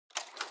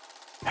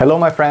Hello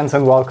my friends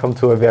and welcome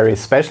to a very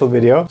special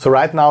video. So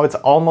right now it's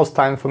almost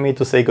time for me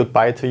to say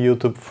goodbye to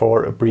YouTube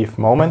for a brief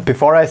moment.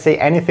 Before I say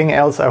anything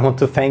else, I want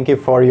to thank you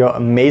for your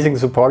amazing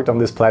support on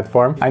this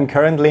platform. I'm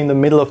currently in the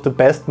middle of the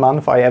best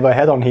month I ever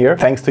had on here,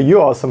 thanks to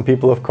you awesome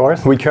people of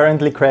course. We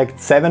currently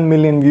cracked 7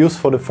 million views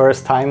for the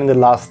first time in the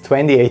last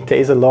 28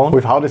 days alone.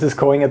 With how this is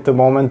going at the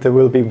moment, there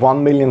will be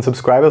 1 million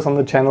subscribers on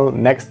the channel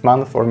next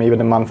month or maybe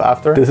the month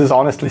after. This is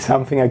honestly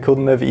something I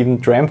couldn't have even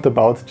dreamt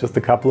about just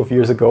a couple of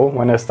years ago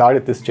when I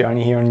started this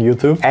journey here on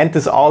YouTube, and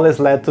this all has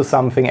led to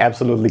something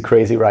absolutely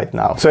crazy right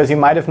now. So as you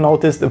might have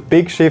noticed, a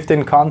big shift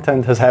in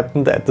content has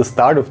happened at the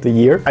start of the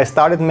year. I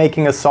started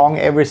making a song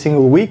every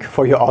single week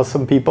for you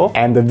awesome people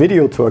and a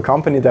video to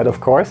accompany that of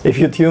course. If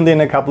you tuned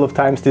in a couple of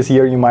times this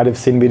year, you might have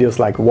seen videos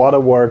like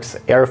Waterworks,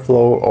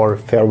 Airflow or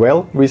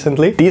Farewell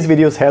recently. These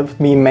videos helped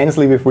me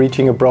immensely with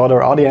reaching a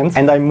broader audience,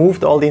 and I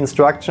moved all the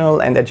instructional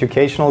and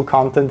educational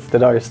content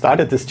that I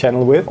started this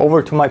channel with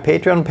over to my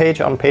Patreon page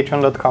on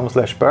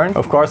patreon.com/BERNTH.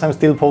 Of course, I'm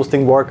still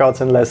posting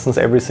workouts and lessons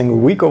every single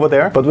week over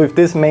there, but with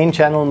this main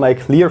channel my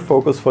clear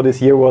focus for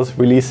this year was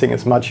releasing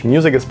as much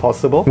music as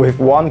possible with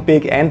one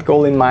big end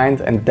goal in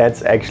mind, and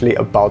that's actually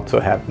about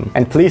to happen.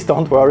 And please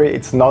don't worry,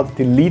 it's not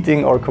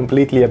deleting or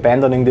completely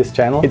abandoning this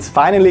channel. It's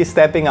finally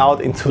stepping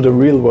out into the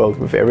real world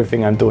with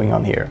everything I'm doing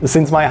on here.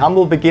 Since my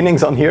humble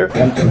beginnings on here,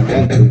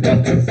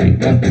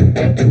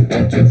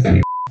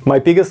 my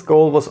biggest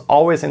goal was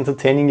always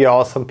entertaining you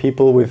awesome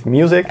people with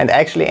music and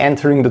actually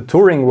entering the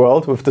touring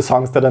world with the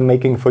songs that I'm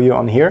making for you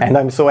on here. And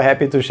I'm so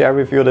happy to share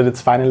with you that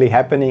it's finally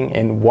happening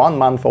in 1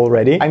 month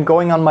already. I'm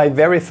going on my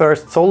very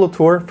first solo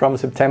tour from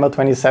September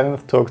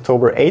 27th to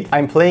October 8th.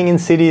 I'm playing in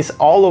cities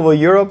all over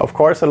Europe. Of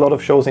course, a lot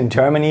of shows in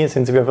Germany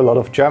since we have a lot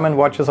of German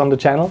watchers on the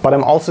channel. But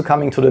I'm also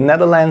coming to the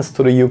Netherlands,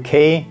 to the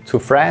UK, to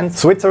France,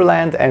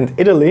 Switzerland and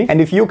Italy.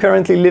 And if you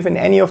currently live in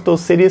any of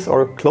those cities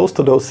or close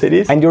to those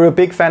cities and you're a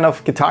big fan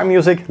of guitar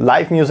music,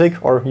 live music,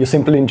 or you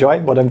simply enjoy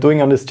what I'm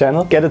doing on this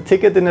channel, get a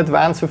ticket in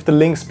advance with the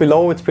links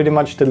below. It's pretty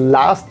much the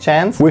last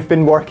chance. We've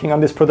been working on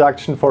this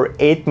production for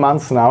 8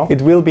 months now.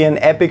 It will be an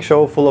epic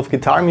show full of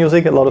guitar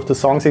music, a lot of the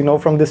songs you know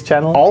from this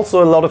channel,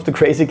 also a lot of the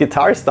crazy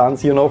guitar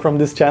stunts you know from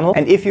this channel.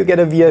 And if you get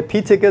a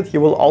VIP ticket, you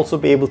will also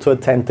be able to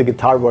attend the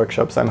guitar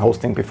workshops I'm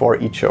hosting before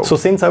each show. So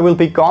since I will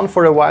be gone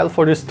for a while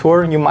for this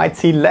tour, you might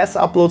see less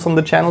uploads on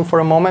the channel for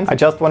a moment. I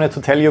just wanted to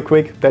tell you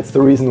quick, that's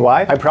the reason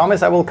why. I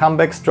promise I will come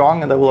back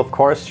strong, and I will of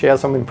course share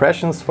some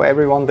impressions for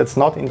everyone that's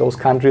not in those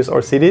countries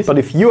or cities. But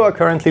if you are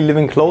currently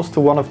living close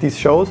to one of these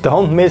shows,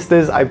 don't miss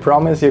this. I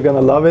promise you're gonna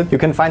love it. You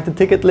can find the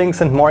ticket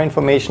links and more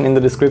information in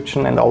the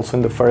description and also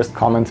in the first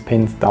comment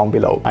pinned down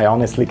below. I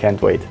honestly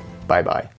can't wait. Bye bye.